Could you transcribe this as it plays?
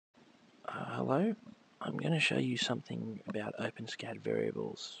Hello, I'm going to show you something about Openscad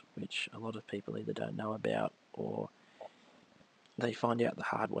variables, which a lot of people either don't know about or they find out the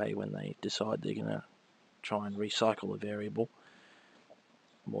hard way when they decide they're going to try and recycle a variable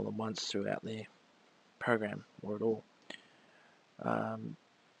more than once throughout their program or at all.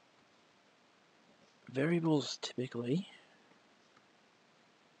 Variables typically,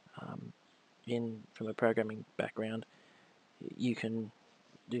 from a programming background, you can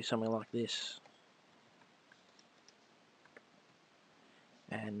do something like this.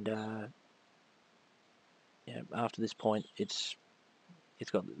 And after this point, it's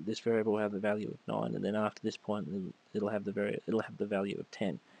got this variable will have the value of 9, and then after this point, it'll have the value of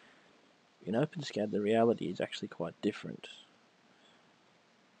 10. In Openscad, the reality is actually quite different.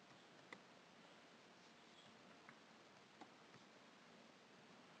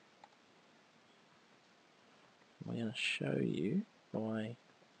 I'm going to show you by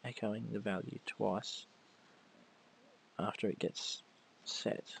echoing the value twice after it gets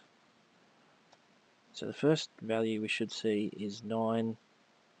set. So the first value we should see is 9,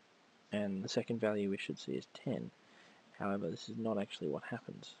 and the second value we should see is 10. However, this is not actually what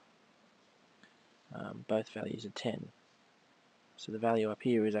happens. Both values are 10. So the value up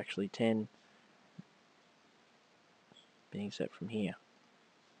here is actually 10 being set from here.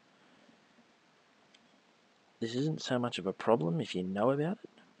 This isn't so much of a problem if you know about it,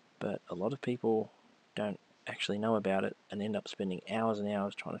 but a lot of people don't actually know about it and end up spending hours and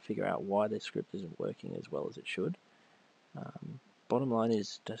hours trying to figure out why their script isn't working as well as it should. Bottom line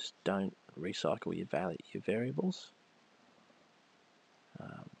is just don't recycle your variables.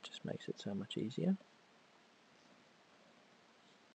 Just makes it so much easier.